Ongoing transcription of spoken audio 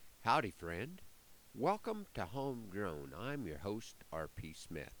Howdy, friend. Welcome to Homegrown. I'm your host, R.P.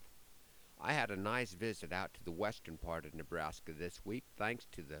 Smith. I had a nice visit out to the western part of Nebraska this week thanks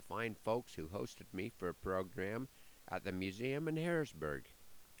to the fine folks who hosted me for a program at the museum in Harrisburg.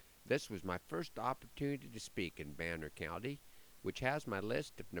 This was my first opportunity to speak in Banner County, which has my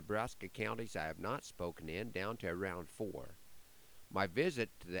list of Nebraska counties I have not spoken in down to around 4. My visit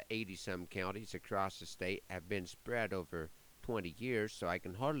to the 80-some counties across the state have been spread over 20 years, so I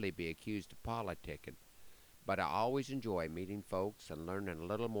can hardly be accused of politicking. But I always enjoy meeting folks and learning a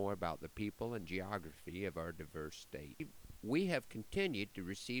little more about the people and geography of our diverse state. We have continued to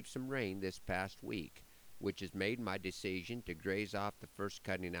receive some rain this past week, which has made my decision to graze off the first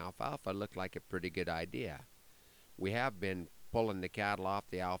cutting alfalfa look like a pretty good idea. We have been pulling the cattle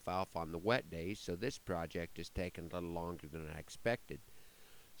off the alfalfa on the wet days, so this project has taken a little longer than I expected.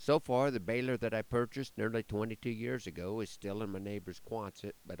 So far, the baler that I purchased nearly 22 years ago is still in my neighbor's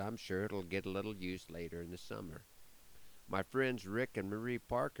Quonset, but I'm sure it'll get a little use later in the summer. My friends Rick and Marie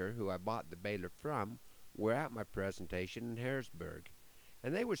Parker, who I bought the baler from, were at my presentation in Harrisburg,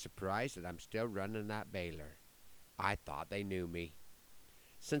 and they were surprised that I'm still running that baler. I thought they knew me.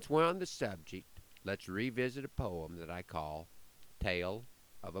 Since we're on the subject, let's revisit a poem that I call Tale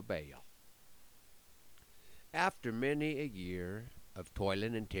of a Bale. After many a year of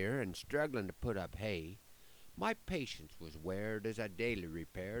toiling and tear and struggling to put up hay, my patience was weared as I daily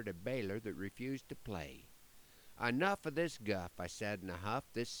repaired a baler that refused to play. Enough of this guff, I said in a huff,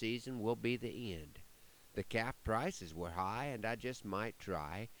 this season will be the end. The calf prices were high, and I just might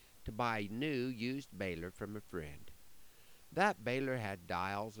try to buy a new used baler from a friend. That baler had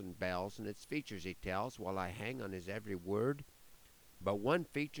dials and bells and its features he tells while I hang on his every word, but one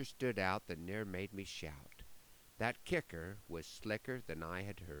feature stood out that near made me shout. That kicker was slicker than I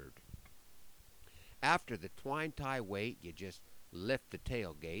had heard. After the twine tie weight, you just lift the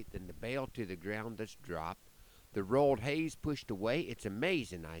tailgate, then the bale to the ground that's dropped. The rolled hay's pushed away. It's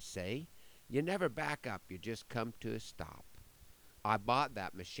amazing, I say. You never back up, you just come to a stop. I bought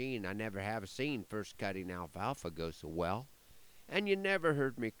that machine. I never have seen first cutting alfalfa go so well. And you never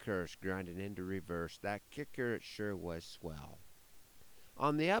heard me curse grinding into reverse. That kicker, it sure was swell.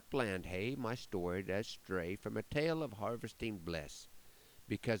 On the upland hay, my story does stray from a tale of harvesting bliss,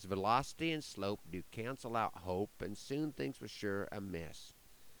 because velocity and slope do cancel out hope, and soon things were sure amiss.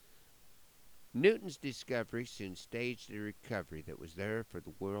 Newton's discovery soon staged a recovery that was there for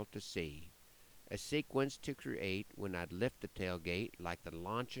the world to see, a sequence to create when I'd lift the tailgate like the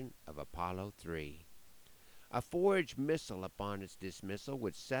launching of Apollo 3. A forged missile upon its dismissal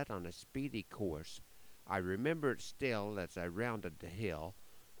would set on a speedy course. I remember it still as I rounded the hill.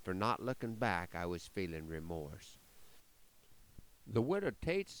 For not looking back, I was feeling remorse. The widow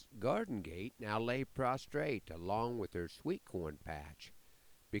Tate's garden gate now lay prostrate along with her sweet corn patch,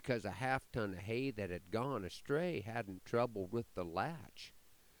 because a half-ton of hay that had gone astray hadn't troubled with the latch.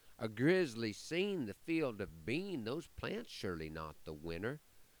 A grisly scene, the field of bean, those plants surely not the winter.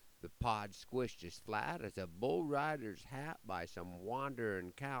 The pod squished as flat as a bull rider's hat by some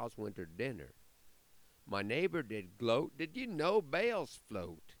wanderin' cow's winter dinner. My neighbor did gloat, did you know bales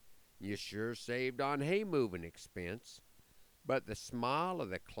float? You sure saved on hay moving expense. But the smile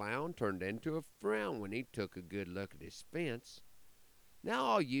of the clown turned into a frown when he took a good look at his fence. Now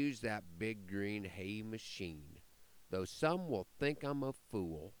I'll use that big green hay machine, though some will think I'm a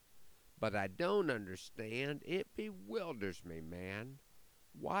fool. But I don't understand, it bewilders me, man,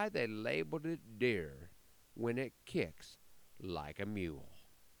 why they labeled it deer when it kicks like a mule.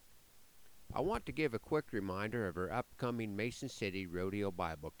 I want to give a quick reminder of our upcoming Mason City Rodeo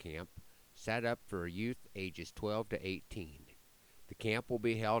Bible Camp, set up for youth ages 12 to 18. The camp will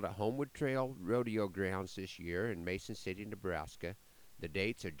be held at Homewood Trail Rodeo Grounds this year in Mason City, Nebraska. The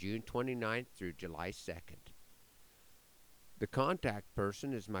dates are June 29th through July 2nd. The contact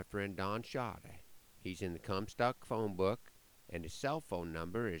person is my friend Don Schade. He's in the Comstock phone book, and his cell phone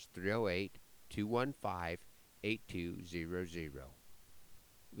number is 308-215-8200.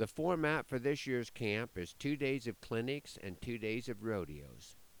 The format for this year's camp is 2 days of clinics and 2 days of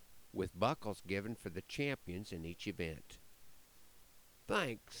rodeos, with buckles given for the champions in each event.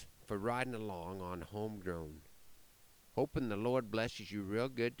 Thanks for riding along on Homegrown. Hoping the Lord blesses you real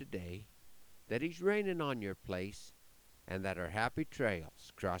good today, that He's raining on your place, and that our happy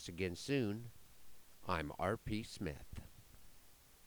trails cross again soon. I'm R.P. Smith.